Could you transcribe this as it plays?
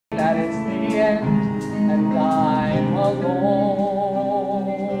friend, and I'm alone.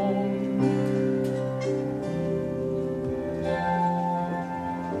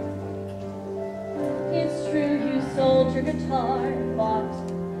 It's true you sold your guitar and bought a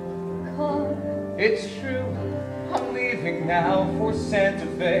car. It's true, I'm leaving now for Santa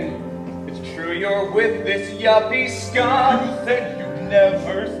Fe. It's true you're with this yuppie scum, that you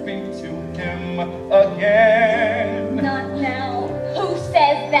never speak to him again. Not now. Who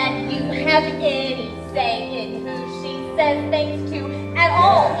says that you have any say in who she says things to at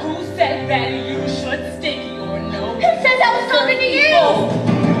all? Who said that you should stick your nose? Who says I was talking to you?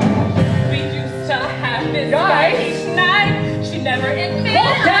 We used to have this Guys! guy each night. She never admitted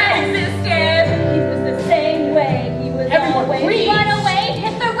I existed. He was the same way. He was Everyone, always please. run away,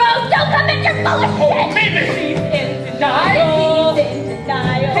 hit the road. Don't come in your bullshit. She's in denial. He's in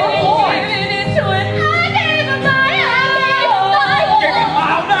denial. Hey, giving into it. I gave him my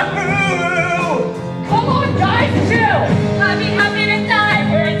Come on, guys, chill. I'd be happy to die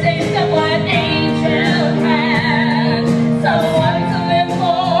for a taste of what Angel had. Someone to live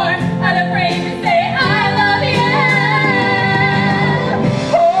for, not afraid to say I love you.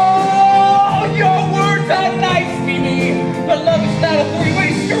 Oh, your words are nice, Mimi, but love is not a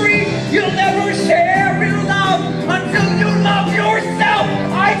three-way street. You'll never share real love until you love yourself.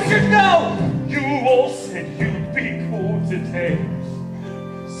 I should know. You all said you'd be cool today,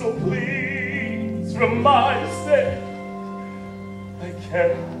 so please, for my sake, I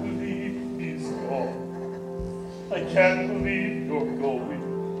can't believe he's gone. I can't believe you're going.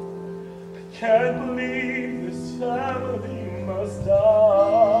 I can't believe this family must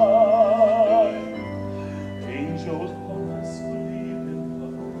die. Angels help us believe in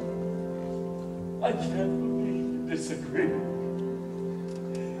love. I can't believe you disagree.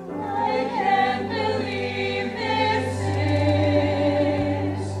 I can't believe this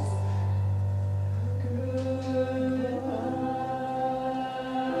is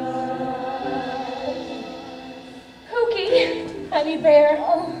Cookie, Honey bear.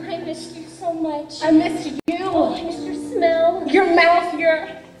 oh, I missed you so much. I missed you. Oh, I missed your smell. Your mouth, your...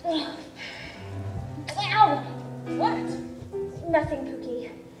 Ow! What? Nothing,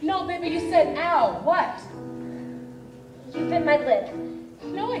 Cookie. No, baby, you said ow. What? You bit my lip.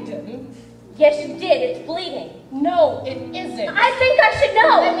 No, I didn't. Yes, you did. It's bleeding. No, it isn't. I think I should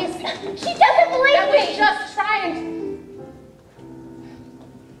know. Let me see. She doesn't believe I me. was just trying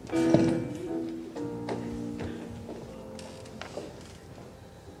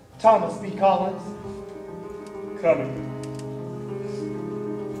Thomas B. Collins. Coming.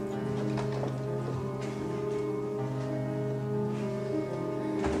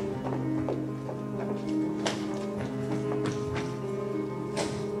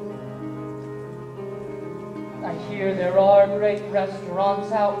 I hear there are great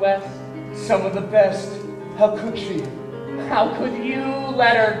restaurants out west, some of the best. How could she? How could you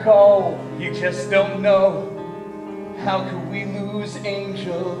let her go? You just don't know. How could we lose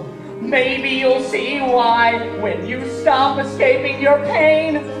Angel? Maybe you'll see why when you stop escaping your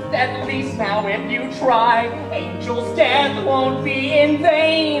pain. At least now if you try, Angel's death won't be in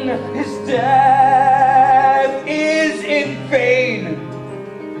vain. His death is in vain.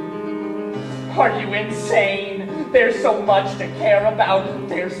 Are you insane? There's so much to care about.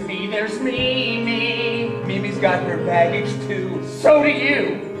 There's me, there's Mimi. Mimi's got her baggage too. So do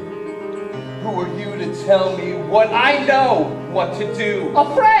you. Who are you to tell me what I know what to do?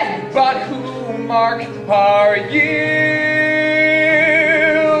 A friend! But who, Mark, are you?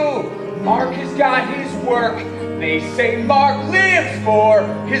 Mark has got his work. They say Mark lives for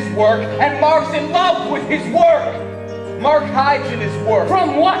his work, and Mark's in love with his work. Mark hides in his work.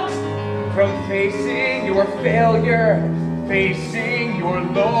 From what? From facing your failure, facing your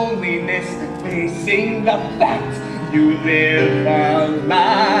loneliness, facing the fact you live a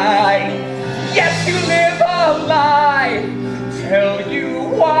lie. Yes, you live a lie. Tell you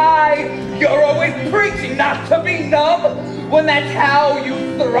why. You're always preaching not to be numb when that's how you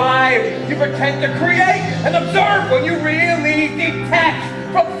thrive. You pretend to create and observe when you really detach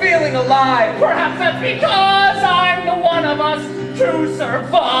from feeling alive. Perhaps that's because I'm the one of us to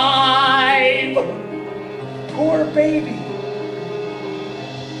survive. Poor baby.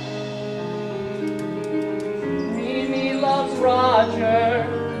 Mimi loves Roger.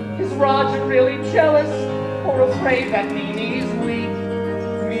 Is Roger really jealous or afraid that Mimi's weak?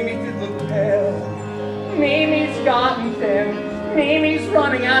 Mimi did look pale. Mimi's gotten thin. Mimi's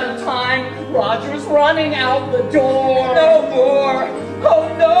running out of time. Roger's running out the door. No more. Oh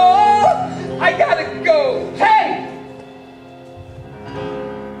no! I gotta go. Hey!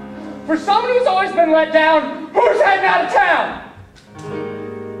 For someone who's always been let down, who's heading out of town?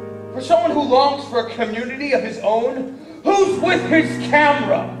 For someone who longs for a community of his own, who's with his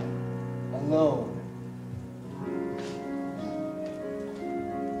camera, alone.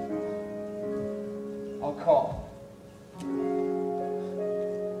 I'll call.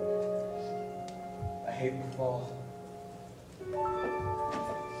 I hate the fall.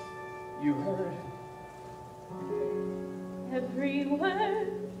 You heard every word.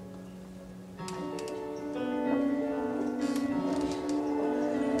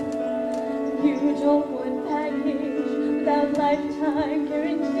 You don't want baggage without lifetime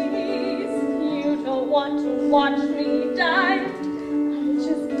guarantees. You don't want to watch me die. I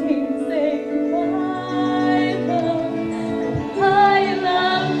just came to say goodbye, love. Goodbye,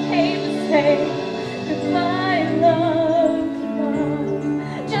 love. Came to say goodbye, love.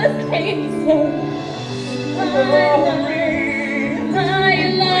 Goodbye. Just came to say goodbye, love. Goodbye,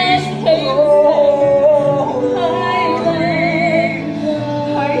 love. Came to say goodbye, love.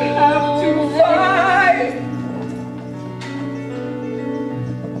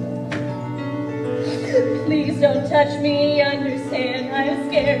 Please don't touch me, understand, I'm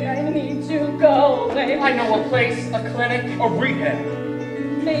scared, I need to go away. I know a place, a clinic, a rehab.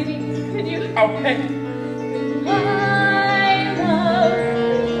 Maybe, could you? Okay. Goodbye,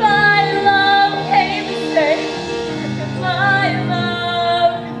 love, came to say goodbye,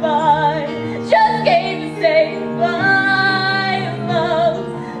 love, goodbye. Just came to say goodbye, love,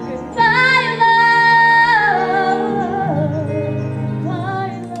 goodbye, love,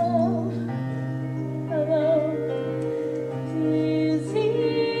 goodbye, love. Hello, disease.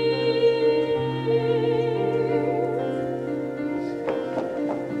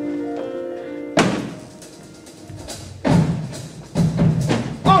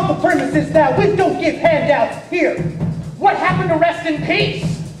 Off the premises now, we don't give handouts here. What happened to rest in peace?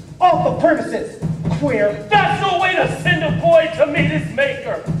 Off the premises, queer. That's no way to send a boy to meet his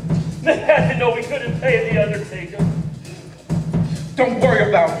maker. They had to know we couldn't pay the undertaker. Don't worry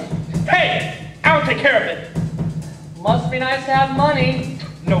about me. Hey, I'll take care of it. Must be nice to have money.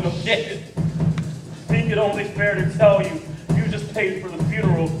 No shit. Think it only fair to tell you, you just paid for the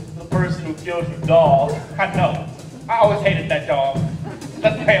funeral of the person who killed your dog. I know. I always hated that dog.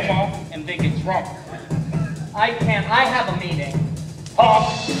 Let's pay him off and then get drunk. I can't. I have a meeting.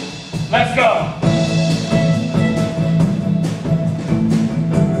 Talk. Let's go.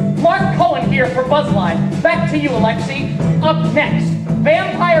 Mark Cohen here for Buzzline. Back to you, Alexi. Up next,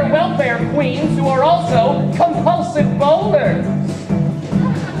 vampire welfare queens who are also compulsive bowlers.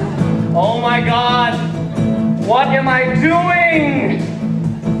 Oh my God. What am I doing?